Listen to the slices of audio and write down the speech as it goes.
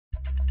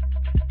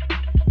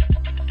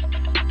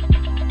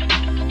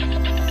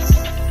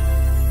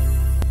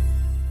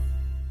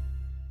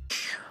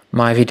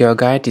My video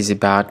guide is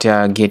about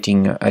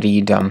getting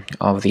rid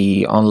of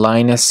the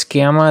online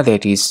scammer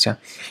that is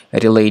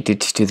related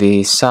to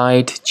the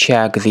site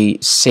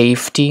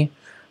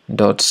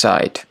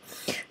Checkthesafety.site.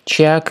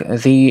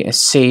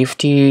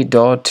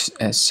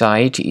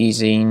 Checkthesafety.site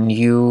is a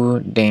new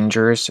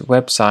dangerous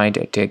website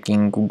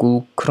attacking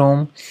Google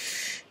Chrome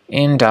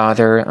and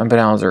other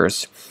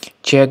browsers.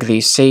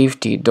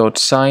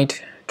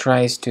 Checkthesafety.site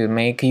tries to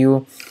make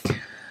you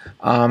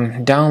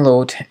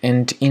download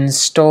and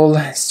install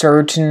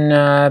certain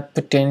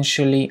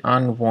potentially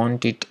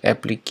unwanted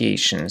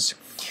applications.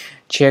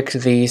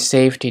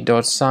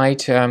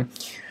 Checkthesafety.site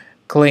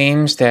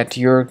claims that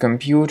your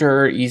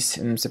computer is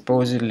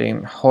supposedly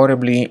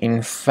horribly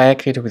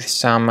infected with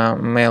some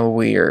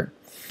malware.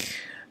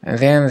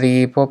 Then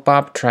the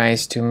pop-up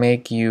tries to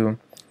make you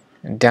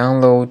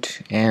download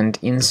and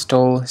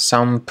install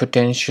some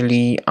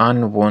potentially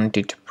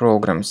unwanted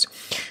programs.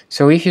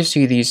 So if you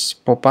see these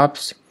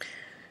pop-ups,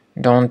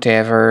 don't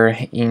ever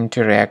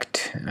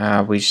interact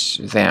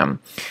with them.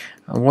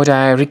 What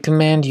I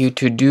recommend you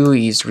to do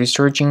is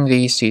researching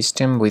the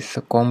system with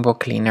Combo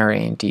Cleaner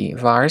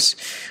antivirus,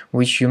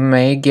 which you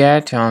may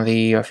get on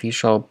the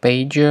official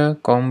page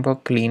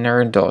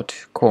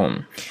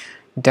combocleaner.com.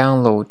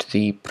 Download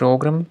the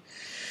program,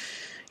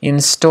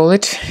 install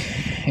it,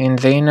 and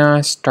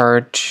then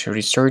start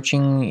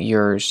researching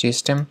your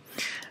system.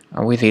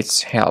 With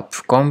its help,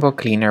 Combo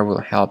Cleaner will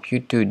help you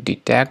to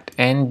detect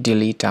and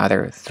delete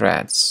other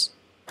threats.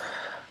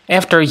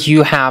 After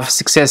you have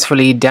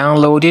successfully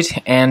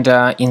downloaded and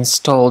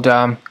installed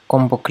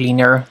Combo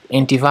Cleaner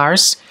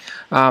antivirus,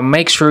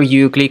 make sure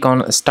you click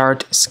on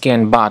Start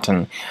Scan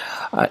button.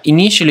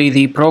 Initially,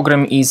 the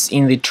program is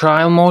in the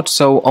trial mode,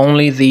 so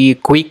only the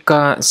quick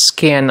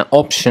scan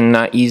option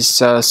is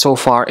so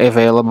far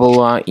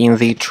available in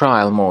the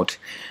trial mode.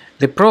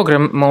 The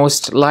program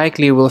most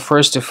likely will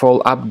first of all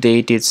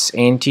update its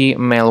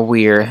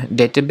anti-malware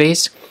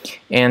database,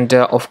 and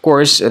of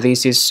course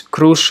this is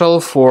crucial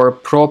for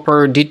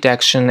proper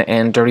detection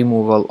and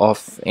removal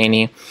of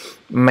any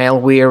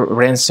malware,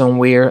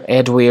 ransomware,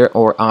 adware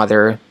or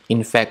other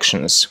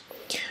infections.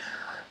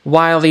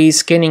 While the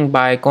scanning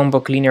by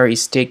Combo Cleaner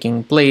is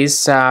taking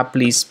place,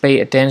 please pay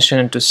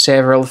attention to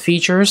several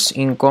features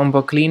in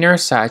Combo Cleaner,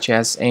 such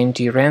as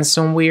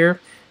anti-ransomware.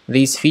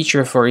 This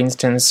feature, for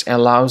instance,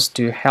 allows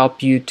to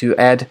help you to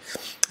add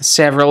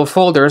several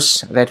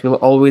folders that will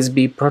always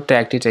be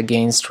protected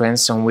against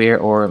ransomware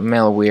or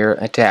malware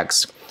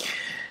attacks.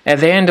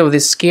 At the end of the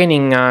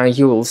scanning,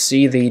 you will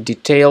see the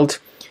detailed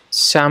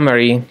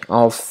summary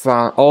of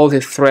all the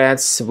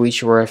threats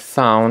which were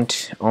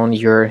found on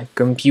your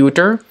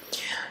computer.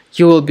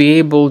 You will be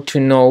able to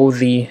know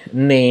the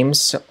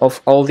names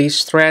of all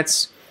these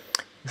threats,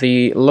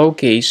 the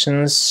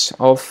locations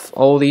of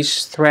all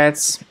these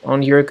threats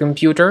on your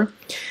computer,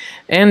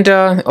 and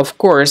of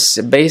course,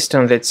 based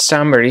on that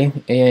summary,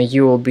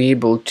 you will be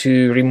able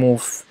to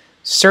remove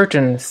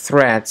certain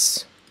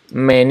threats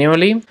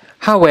manually.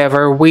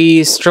 However,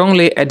 we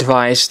strongly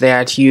advise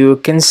that you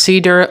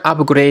consider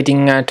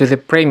upgrading to the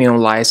premium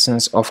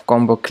license of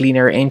Combo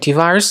Cleaner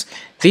antivirus.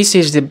 This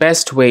is the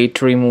best way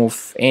to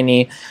remove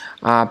any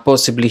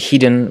possibly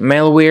hidden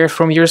malware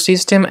from your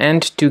system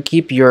and to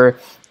keep your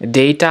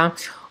data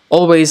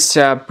always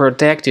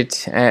protected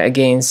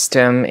against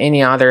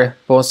any other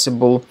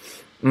possible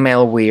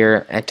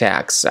malware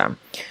attacks.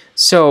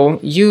 So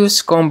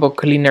use Combo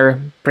Cleaner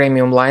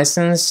Premium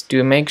license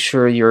to make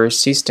sure your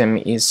system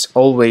is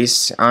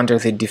always under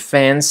the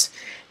defense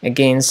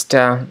against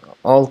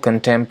all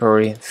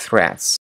contemporary threats.